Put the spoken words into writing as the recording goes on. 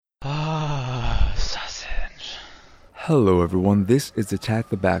Hello everyone, this is Attack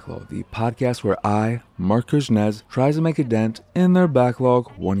the Backlog, the podcast where I, Mark Kuznez, tries to make a dent in their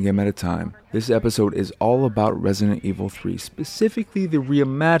backlog one game at a time. This episode is all about Resident Evil 3, specifically the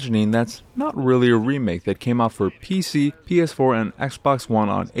reimagining that's not really a remake that came out for PC, PS4, and Xbox One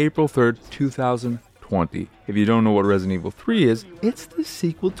on April 3rd, 2020. If you don't know what Resident Evil 3 is, it's the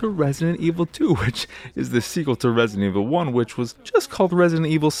sequel to Resident Evil 2, which is the sequel to Resident Evil 1, which was just called Resident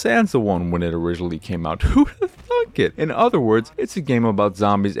Evil Sansa 1 when it originally came out. Who would have thunk it? In other words, it's a game about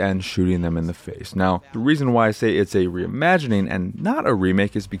zombies and shooting them in the face. Now, the reason why I say it's a reimagining and not a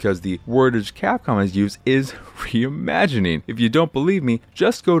remake is because the wordage Capcom has used is reimagining. If you don't believe me,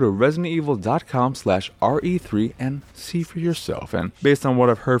 just go to residentevil.com/RE3 and see for yourself. And based on what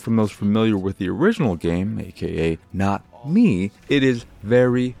I've heard from those familiar with the original game, aka not me, it is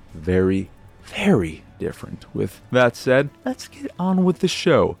very, very, very different. With that said, let's get on with the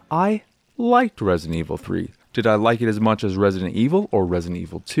show. I liked Resident Evil 3. Did I like it as much as Resident Evil or Resident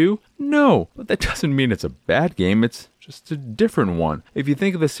Evil 2? No, but that doesn't mean it's a bad game, it's just a different one. If you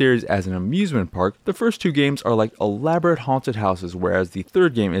think of the series as an amusement park, the first two games are like elaborate haunted houses, whereas the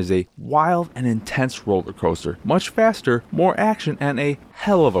third game is a wild and intense roller coaster. Much faster, more action, and a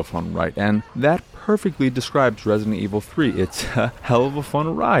hell of a fun ride, and that perfectly describes Resident Evil 3. It's a hell of a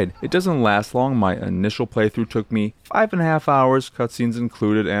fun ride. It doesn't last long. My initial playthrough took me 5.5 hours, cutscenes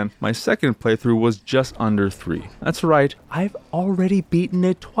included, and my second playthrough was just under 3. That's right, I've already beaten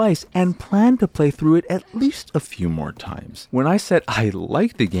it twice and plan to play through it at least a few more times. When I said I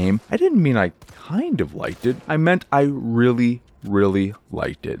liked the game, I didn't mean I kind of liked it. I meant I really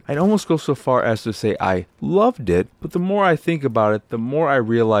liked it. I'd almost go so far as to say I loved it, but the more I think about it, the more I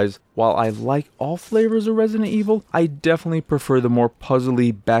realize while I like all flavors of Resident Evil, I definitely prefer the more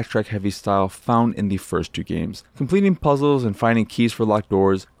puzzly, backtrack heavy style found in the first two games. Completing puzzles and finding keys for locked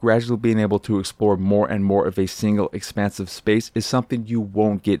doors, gradually being able to explore more and more of a single expansive space is something you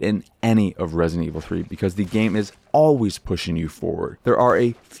won't get in any of Resident Evil 3 because the game is always pushing you forward. There are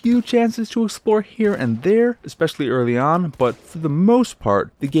a few chances to explore here and there, especially early on, but for the most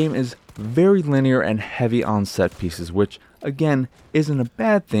part, the game is very linear and heavy on set pieces, which again isn't a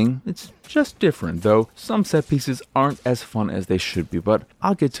bad thing. It's just different, though some set pieces aren't as fun as they should be, but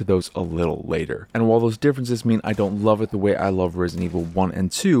I'll get to those a little later. And while those differences mean I don't love it the way I love Resident Evil 1 and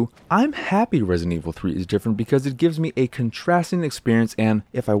 2, I'm happy Resident Evil 3 is different because it gives me a contrasting experience, and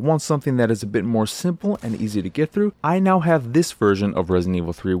if I want something that is a bit more simple and easy to get through, I now have this version of Resident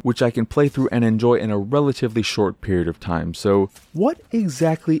Evil 3 which I can play through and enjoy in a relatively short period of time. So what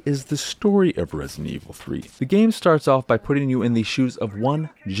exactly is the story of Resident Evil 3? The game starts off by putting you in the shoes of one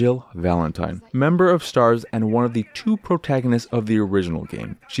Jill Valentine, member of STARS and one of the two protagonists of the original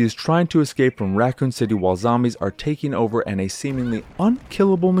game. She is trying to escape from Raccoon City while zombies are taking over and a seemingly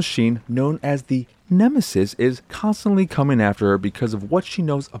unkillable machine known as the Nemesis is constantly coming after her because of what she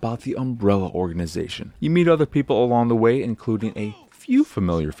knows about the Umbrella organization. You meet other people along the way, including a few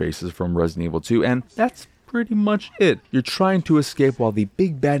familiar faces from Resident Evil 2, and that's pretty much it. You're trying to escape while the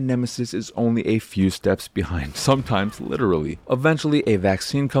big bad nemesis is only a few steps behind, sometimes literally. Eventually, a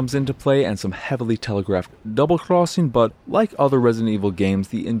vaccine comes into play and some heavily telegraphed double-crossing, but like other Resident Evil games,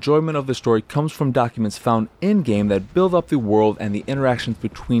 the enjoyment of the story comes from documents found in-game that build up the world and the interactions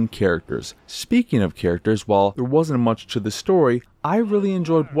between characters. Speaking of characters, while there wasn't much to the story, I really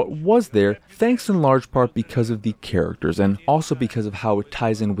enjoyed what was there, thanks in large part because of the characters, and also because of how it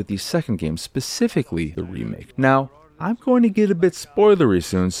ties in with the second game, specifically the remake. Now, I'm going to get a bit spoilery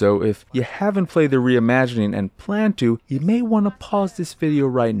soon, so if you haven't played the reimagining and plan to, you may want to pause this video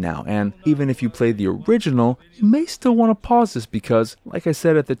right now, and even if you played the original, you may still want to pause this because, like I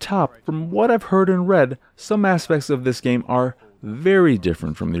said at the top, from what I've heard and read, some aspects of this game are very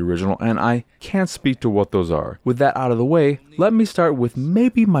different from the original, and I can't speak to what those are. With that out of the way, let me start with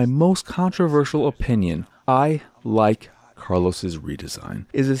maybe my most controversial opinion. I like Carlos's redesign.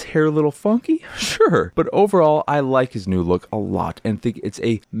 Is his hair a little funky? Sure, but overall I like his new look a lot and think it's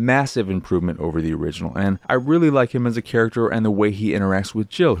a massive improvement over the original, and I really like him as a character and the way he interacts with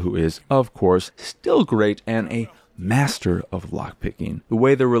Jill, who is, of course, still great and a master of lockpicking. The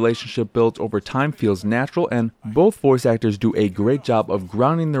way the relationship builds over time feels natural, and both voice actors do a great job of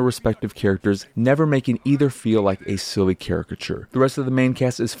grounding their respective characters, never making either feel like a silly caricature. The rest of the main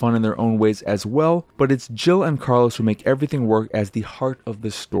cast is fun in their own ways as well, but it's Jill and Carlos who make everything work as the heart of the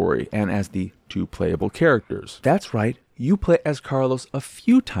story and as the two playable characters. That's right, you play as Carlos a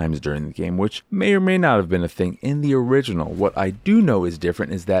few times during the game, which may or may not have been a thing in the original. What I do know is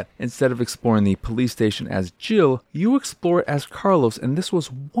different is that instead of exploring the police station as Jill, you explore as Carlos, and this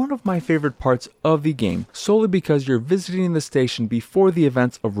was one of my favorite parts of the game, solely because you're visiting the station before the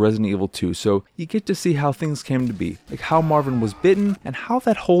events of Resident Evil 2, so you get to see how things came to be, like how Marvin was bitten and how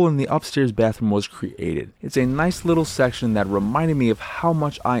that hole in the upstairs bathroom was created. It's a nice little section that reminded me of how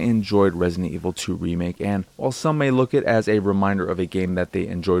much I enjoyed Resident Evil 2 Remake, and while some may look at it as a reminder of a game that they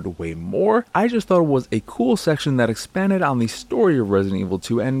enjoyed way more, I just thought it was a cool section that expanded on the story of Resident Evil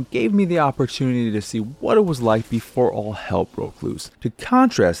 2 and gave me the opportunity to see what it was like before all hell broke loose. To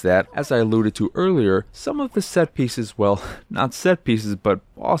contrast that, as I alluded to earlier, some of the set pieces, well, not set pieces, but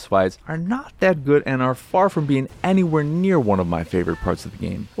boss fights, are not that good and are far from being anywhere near one of my favorite parts of the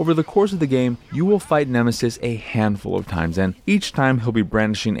game. Over the course of the game, you will fight Nemesis a handful of times, and each time he'll be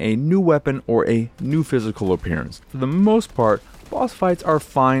brandishing a new weapon or a new physical appearance. For the most part, boss fights are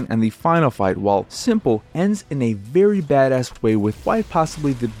fine, and the final fight, while simple, ends in a very badass way with quite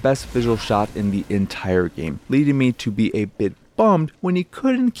possibly the best visual shot in the entire game, leading me to be a bit bummed when he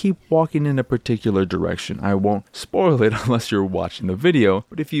couldn't keep walking in a particular direction. I won't spoil it unless you're watching the video,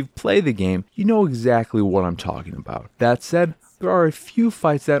 but if you've played the game, you know exactly what I'm talking about. That said, there are a few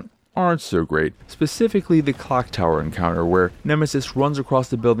fights that aren't so great, specifically the clock tower encounter where Nemesis runs across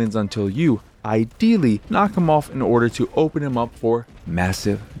the buildings until you, ideally, knock him off in order to open him up for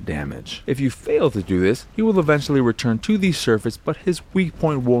massive damage. If you fail to do this, he will eventually return to the surface, but his weak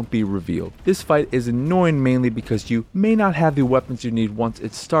point won't be revealed. This fight is annoying mainly because you may not have the weapons you need once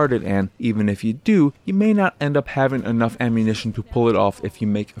it's started, and even if you do, you may not end up having enough ammunition to pull it off if you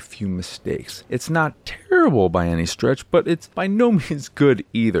make a few mistakes. It's not terrible by any stretch, but it's by no means good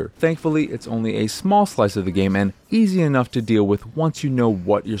either. Thankfully, it's only a small slice of the game and easy enough to deal with once you know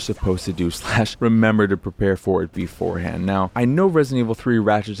what you're supposed to do / remember to prepare for it beforehand. Now, I know Resident Evil 3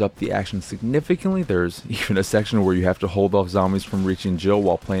 ratchets up the action significantly. There's even a section where you have to hold off zombies from reaching Jill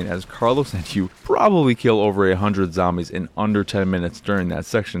while playing as Carlos, and you probably kill over 100 zombies in under 10 minutes during that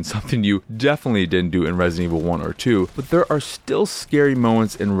section, something you definitely didn't do in Resident Evil 1 or 2, but there are still scary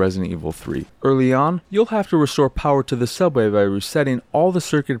moments in Resident Evil 3. Early on, you'll have to restore power to the subway by resetting all the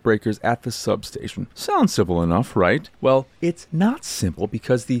circuit breakers at the substation. Sounds simple enough, right? Well, it's not simple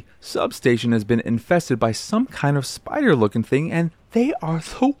because the substation has been infested by some kind of spider-looking thing, and they are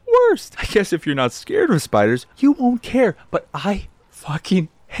the worst. I guess if you're not scared of spiders, you won't care, but I fucking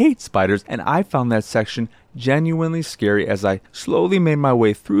hate spiders, and I found that section genuinely scary as I slowly made my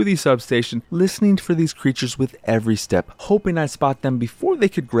way through the substation, listening for these creatures with every step, hoping I'd spot them before they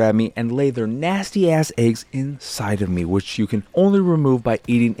could grab me and lay their nasty ass eggs inside of me, which you can only remove by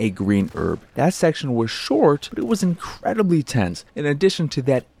eating a green herb. That section was short, but it was incredibly tense. In addition to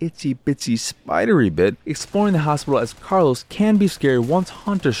that itsy bitsy spidery bit, exploring the hospital as Carlos can be scary once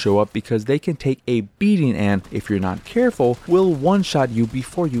hunters show up because they can take a beating and, if you're not careful, will one-shot you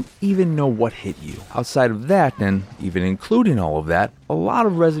before you even know what hit you. Outside of that, and even including all of that, a lot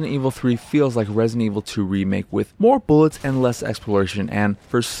of Resident Evil 3 feels like Resident Evil 2 Remake with more bullets and less exploration, and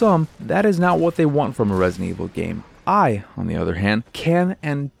for some, that is not what they want from a Resident Evil game. I, on the other hand, can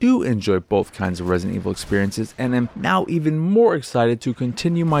and do enjoy both kinds of Resident Evil experiences, and am now even more excited to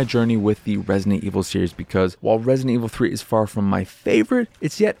continue my journey with the Resident Evil series because while Resident Evil 3 is far from my favorite,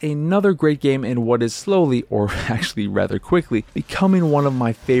 it's yet another great game in what is slowly, or actually rather quickly, becoming one of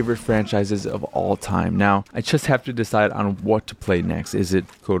my favorite franchises of all time. Now, I just have to decide on what to play next. Is it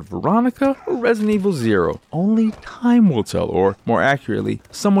Code Veronica or Resident Evil 0? Only time will tell, or more accurately,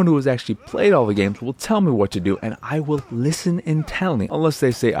 someone who has actually played all the games will tell me what to do, and I will listen intently, unless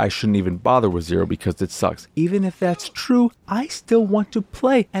they say I shouldn't even bother with 0 because it sucks. Even if that's true, I still want to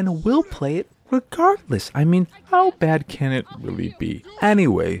play and will play it regardless. I mean, how bad can it really be?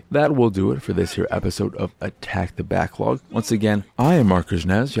 Anyway, that will do it for this here episode of Attack the Backlog. Once again, I am Marcus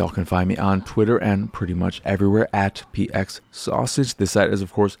Nez. Y'all can find me on Twitter and pretty much everywhere at PXSausage. This site is,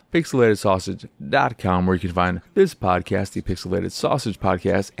 of course, pixelatedsausage.com, where you can find this podcast, the Pixelated Sausage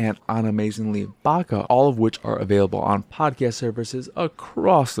Podcast, and On Amazingly Baka, all of which are available on podcast services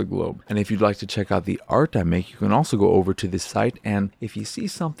across the globe. And if you'd like to check out the art I make, you can also go over to this site, and if you see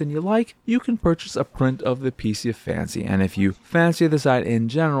something you like, you can purchase a print of the piece you fancy. And if you fancy the site in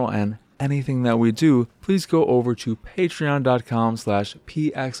general and anything that we do, please go over to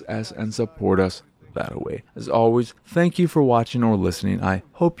patreon.com/pxs and support us that way. As always, thank you for watching or listening. I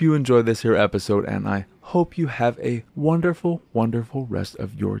hope you enjoyed this here episode, and I hope you have a wonderful, wonderful rest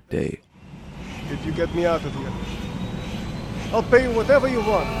of your day. If you get me out of here, I'll pay you whatever you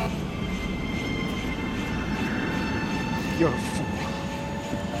want. You're a fool.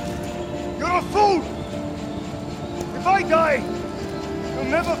 You're a fool! If I die, you'll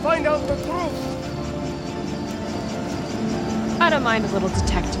never find out the truth. I don't mind a little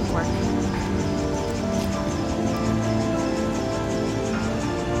detective work.